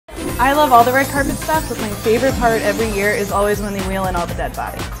I love all the red carpet stuff, but my favorite part every year is always when they wheel in all the dead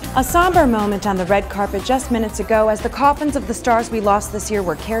bodies. A somber moment on the red carpet just minutes ago as the coffins of the stars we lost this year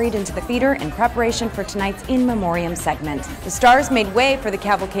were carried into the theater in preparation for tonight's In Memoriam segment. The stars made way for the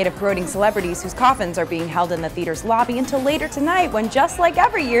cavalcade of corroding celebrities whose coffins are being held in the theater's lobby until later tonight when, just like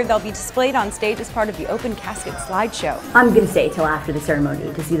every year, they'll be displayed on stage as part of the open casket slideshow. I'm going to stay till after the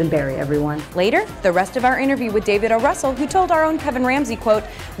ceremony to see them bury everyone. Later, the rest of our interview with David O. Russell, who told our own Kevin Ramsey, quote,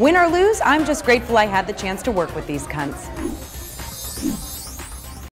 "Win or lose, I'm just grateful I had the chance to work with these cunts."